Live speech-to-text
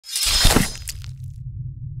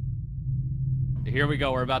Here we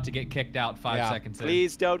go. We're about to get kicked out 5 seconds in.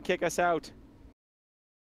 Please don't kick us out.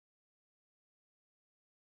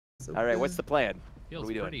 All right, what's the plan? Feels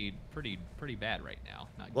pretty bad right now.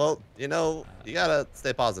 Not Well, good. you know, you gotta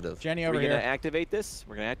stay positive. Jenny Are over we gonna here. activate this?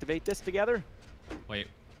 We're gonna activate this together. Wait,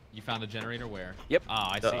 you found a generator where? Yep. Oh,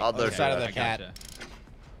 I The see. other Okay, side of the I cat. gotcha.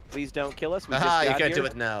 Please don't kill us. We Aha, just you got can't here. do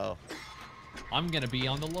it now. I'm gonna be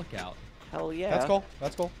on the lookout. Hell yeah. That's cool.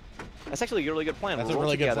 That's cool. That's actually a really good plan. That's We'll a roll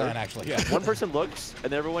really good together. plan, actually. Yeah. One person looks,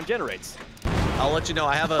 and then everyone generates. I'll let you know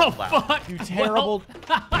I have a. Oh wow. fuck! You terrible.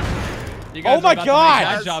 You guys Oh my are about to God! make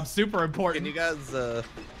my Guys, job super Can important. you guys?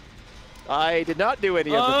 I did not do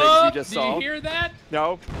any of the things you just do saw. you hear that?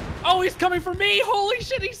 No. Oh, he's coming for me! Holy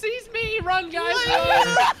shit, he sees me! Run, guys!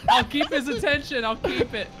 Run! I'll keep his attention. I'll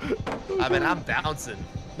keep it. I mean, I'm bouncing.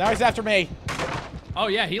 Now he's after me. Oh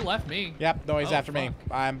yeah, he left me. Yep. No, he's Oh, after me.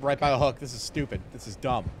 fuck. I'm right by the hook. This is stupid. This is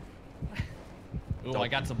dumb. Ooh, I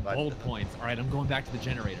got some bold points. All right, I'm going back to the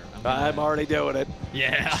generator. I'm already doing it.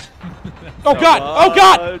 Yeah. Oh God! Oh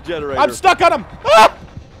God! Generator. I'm stuck on him. Ah!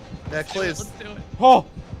 Nick, please. Let's do it. Oh,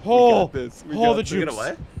 oh, got this. We oh, got the this. Did you jukes. get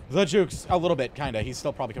away? The jukes. A little bit, kinda. He's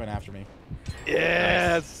still probably coming after me.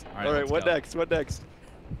 Yes. All right, All right, let's what go. next? What next?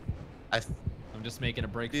 I'm just making a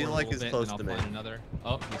break for Feel it a like little he's bit, close and to I'll me. find another.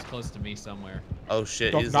 Oh, he's close to me somewhere. Oh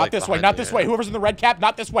shit. Don't, He's not like this way. behind Not me. this way. Whoever's in the red cap.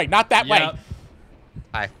 Not this way. Not that way. Yep.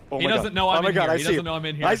 Hi. Oh He my doesn't God. know I'm oh my in God, here. I He see doesn't him. know I'm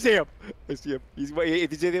in here. I see him. I see him. He's if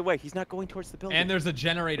he's the other way, he's not going towards the building. And there's a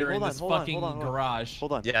generator Wait, in hold on, this hold on, fucking hold on. garage.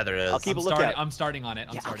 Hold on. Yeah, there is. I'll keep a lookout. I'm starting on it.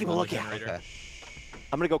 I'm Yeah, I'll starting keep a on the lookout. generator. Okay.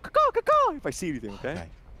 I'm gonna go caw if I see anything. Okay. Okay.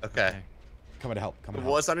 Okay. Coming to help. Coming to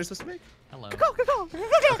help. What sound are you supposed to make? Hello.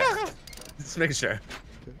 Just making sure.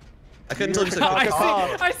 I couldn't tell you said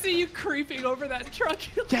I see you creeping over that truck.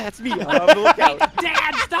 Yeah, that's me. I'm on the lookout.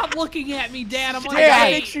 Dad, stop looking at me, Dad. I'm on I gotta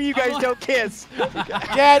date. make sure you guys don't kiss.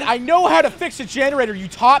 Dad, I know how to fix a generator. You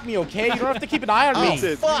taught me, okay? You don't have to keep an eye on me.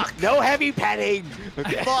 Listen, fuck. No heavy petting.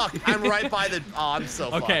 Okay. Fuck. I'm right by the. Oh, I'm so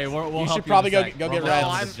fucked. Okay, we'll You help should probably in a go sec. get We'll Red. No,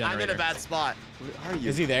 help with I'm this in a generator. bad spot. Where are you?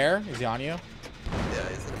 Is he there? Is he on you? Yeah,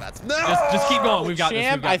 he's in a bad spot. No! Just keep going. We've got this.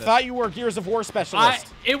 Champ, We've got I this. thought you were Gears of War specialist.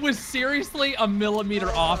 It was seriously a millimeter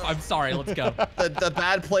off. I'm sorry. Let's go. The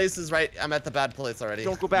bad place is right. I'm at the bad place already.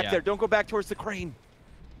 Don't go back Yeah. there. Don't go back towards the crane.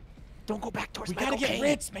 Don't go back towards We the gotta get crane.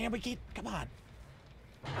 Ritz, man. We can't. Come on.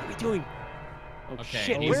 What are we doing? Oh, Okay.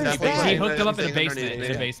 shit. He's Where's definitely that? he right. hooked him up in the Anything basement. underneath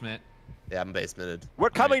In the me. basement. Yeah, I'm basemented. We're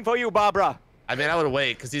coming for you, Barbara. I mean, I would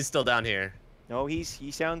wait because he's still down here. No, he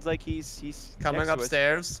sounds like he's Coming next to us.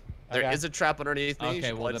 upstairs. There Okay. is a trap underneath me. You Okay.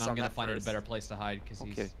 should Well, probably then just I'm on gonna that find a first. better place to hide because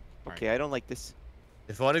he's. Okay. All right. Okay, I don't like this.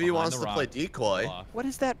 If one of you Behind wants the to play rock. decoy, Off. What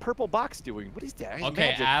is that purple box doing? What is that?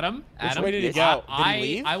 Okay, Magic. Adam. Which Adam, way did he yes. go? Did he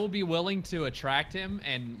leave? I will be willing to attract him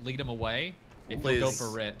and lead him away if you go Please. for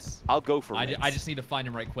Ritz. I'll go for I it. just need to find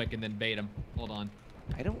him right quick and then bait him. Hold on.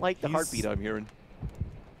 I don't like the He's- heartbeat I'm hearing.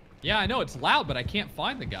 Yeah, I know it's loud, but I can't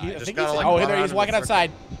find the guy. I just think gotta, he's, like, oh, run there he around is in a walking circle.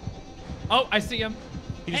 outside. Oh, I see him.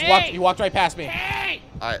 He just Hey! walked past me. Hey!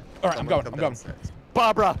 Alright. All right, I'm going, come I'm going. downstairs.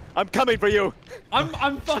 Barbara, I'm coming for you.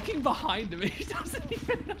 I'm fucking behind him. He doesn't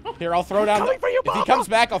even know. Here, I'll throw down. Coming for you, If he Barbara. comes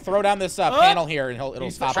back, I'll throw down this panel here, and it'll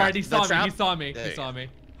He's stop alright, him. he saw me. trap? He saw me. There He you saw go. me.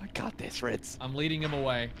 I got this, Ritz. I'm leading him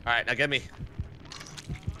away. Alright, now get me.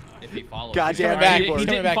 If he follows God me. damn it. Alright, He's he coming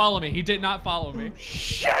didn't back. follow me. He did not follow me.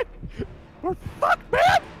 Shit! We're fucked,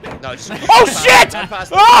 man! No, just. Oh shit! Run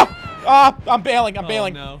past Ah! I'm bailing. I'm Oh,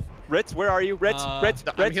 bailing. no. Ritz, where are you? Ritz, Ritz,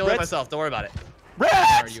 I'm Ritz, healing Ritz, myself. Don't worry about it. Where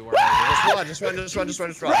are Ritz! you? Where are you? Just run. Just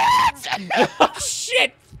run. Oh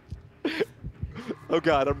shit! Oh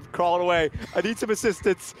god, I'm crawling away. I need some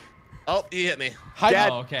assistance. Oh, he hit me. Hide. Dad,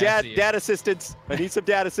 Oh, okay, I dad, see you. dad assistance. I need some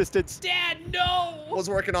dad assistance. Dad, no! Was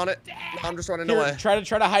working on it. I'm just running Here, away. try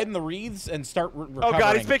to hide in the wreaths and start recovering. Oh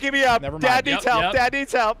god, he's picking me up. Never mind. Dad needs Yep, help. yep. Dad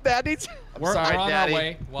needs help. Dad needs. We're sorry, on Daddy. our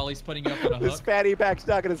way while he's putting you up in a This hook. fatty back's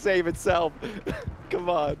not gonna save itself. Come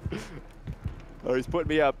on. Oh, he's putting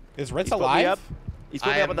me up. Is Ritz He's putting me alive? up. He's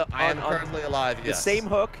putting I me am, up on the I am on currently alive, the yes. same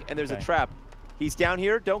hook, and there's Okay. a trap. He's down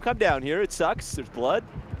here. Don't come down here. It sucks. There's blood.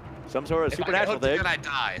 Some sort of If I get supernatural hooked thing. again, I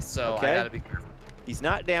die, so Okay. I gotta be careful. He's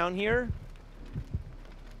not down here.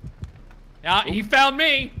 Yeah, he found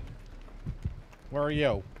me. Where are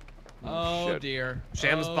you? Oh shit. dear.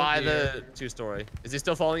 Sham's Oh, by dear. the two-story. Is he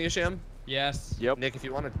still following you, Sham? Yes. Yep. Nick, if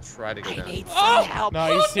you want to try to go down. Oh! help.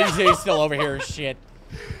 No, he's still over here. Shit.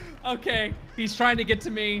 Okay, he's trying to get to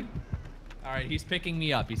me. All right, he's picking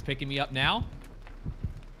me up. He's picking me up now.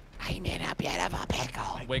 I'm in a bit of a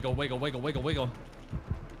pickle. Wiggle, wiggle, wiggle, wiggle, wiggle.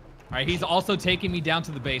 All right, he's also taking me down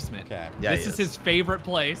to the basement. Okay. Yeah, This he is his favorite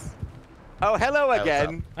place. Oh, hello what's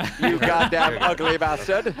again, you goddamn ugly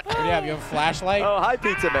bastard. What do you have? You have a flashlight? Oh, hi,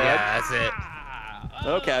 Pizza Man. Yeah, that's it.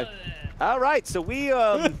 Okay. All right, so we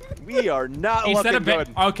are not He said looking good.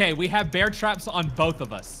 Okay, we have bear traps on both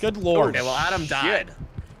of us. Good lord. Okay, well, Adam died.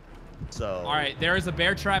 So. All right, there is a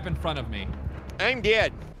bear trap in front of me. I'm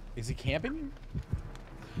dead. Is he camping?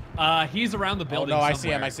 He's around the Oh building. no, I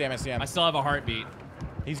somewhere. see him. I still have a heartbeat.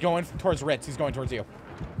 He's going towards Ritz. He's going towards you.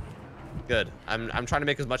 Good. I'm trying to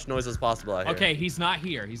make as much noise as possible out here. Okay, he's not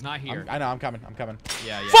here. He's not here. I know, I'm coming.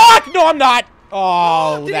 Yeah. Fuck! No, I'm not!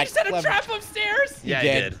 Oh, Did that he set clever. a trap upstairs? He Yeah,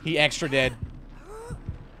 did. he did. He extra did.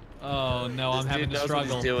 Oh no, I'm This having dude to knows struggle.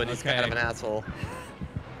 what he's doing. He's kind of an asshole.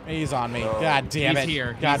 He's on me. Oh. God damn He's it.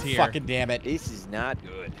 here. God He's here. fucking damn it. This is not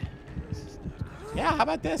good. Yeah, how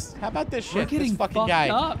about this? How about this We're shit? getting This fucking fucked guy.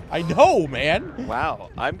 up. I know, man. Wow,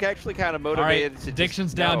 I'm actually kind of All right, motivated to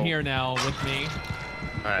Diction's just down know. here now with me.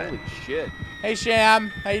 All right. Holy shit. Hey, Sham.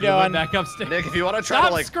 How you We went doing? back upstairs. Nick, if you want to try Stop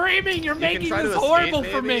to like. screaming! You're can making try to this escape, horrible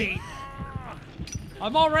for maybe. me.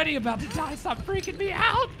 I'm already about to die. Stop freaking me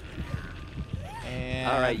out. And...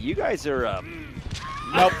 All right, you guys are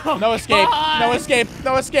Nope. Oh, No escape. God. No escape.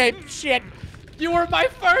 No escape. Shit. You were my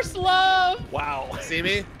first love. wow. See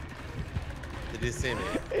me? Did you see me?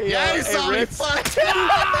 Hey, Yeah, you hey, saw me. Ritz. Fuck.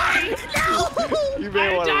 You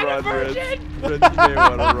may I want to died a run, Ritz. virgin. Ritz, you may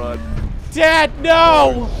want to run. Dad,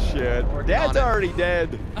 no. Shit. Working Dad's on it. already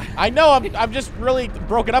dead. I know. I'm just really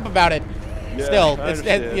broken up about it. Yeah, Still, I it's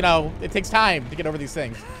understand. you know, it takes time to get over these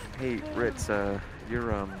things. Hey, Ritz, you're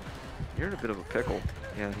in a bit of a pickle.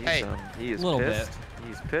 Yeah, he's Hey. he is Little pissed.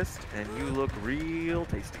 He's pissed, and you look real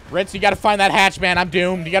tasty. Ritz, you gotta find that hatch, man. I'm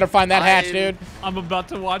doomed. You gotta find that hatch, dude. I'm about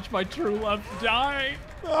to watch my true love die.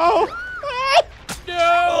 Oh. No.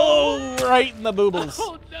 Oh, right in the boobles.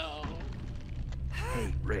 Oh no.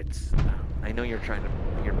 Hey, Ritz, I know you're trying to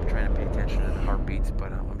pay attention to the heartbeats,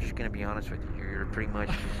 but I'm just gonna be honest with you. You're pretty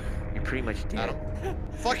much dead. Adam.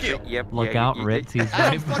 Fuck you. Yep. Look yeah, out, you- Ritz. He's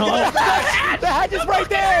Adam, right. fucking open the hatch. The hatch is right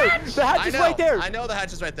there. The hatch I is know. right there. I know the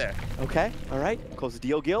hatch is right there. Okay. All right. Close the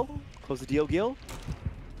deal, Gil. Close the deal, Gil.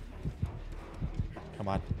 Come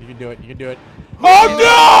on, you can do it. You can do it. He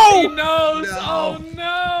Oh knows. No. Oh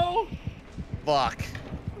no. Fuck. no!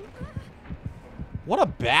 What a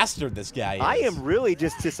bastard this guy is. I am really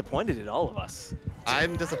just disappointed in all of us.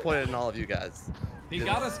 I'm disappointed in all of you guys. He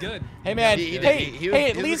got us good. Hey man, He was- hey, he was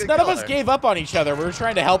at a least good none of us killer. gave up on each other. We were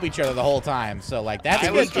trying to help each other the whole time. So like that's I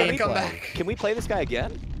a was good trying to come gameplay. back. Can we play this guy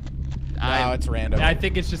again? No, it's random. I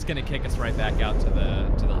think it's just gonna kick us right back out to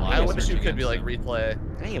the lobby. I wish search you could again, be like so. replay.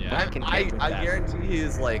 I am Yeah. back in I game with that. guarantee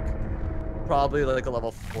he's like probably like a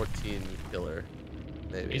level 14 killer.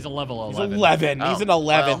 Maybe. He's a level He's 11. 11. Oh, He's an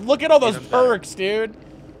 11. well, Look at all those even better. perks, dude.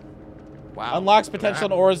 Wow. Unlocks potential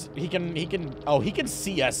in auras. He can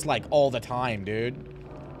see us like all the time, dude.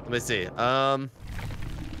 Let me see.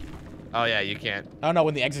 Oh yeah, you can't. Oh no,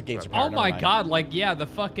 when the exit gates are Oh powered, never my mind. god, like yeah, the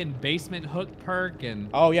fucking basement hook perk and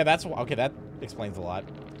Oh yeah, that's okay. That explains a lot.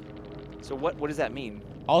 So what does that mean?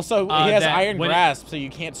 Also, he has that iron when grasp, so you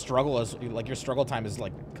can't struggle as like your struggle time is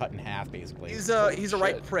like cut in half basically. He's a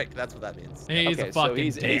right shit. prick. That's what that means. he's okay, a so fucking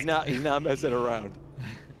he's dick. not messing around.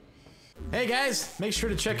 Hey guys, make sure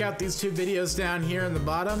to check out these two videos down here in the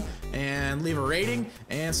bottom and leave a rating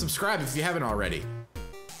and subscribe if you haven't already.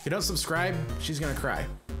 If you don't subscribe, she's gonna cry.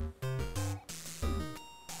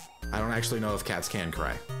 I don't actually know if cats can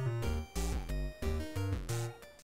cry.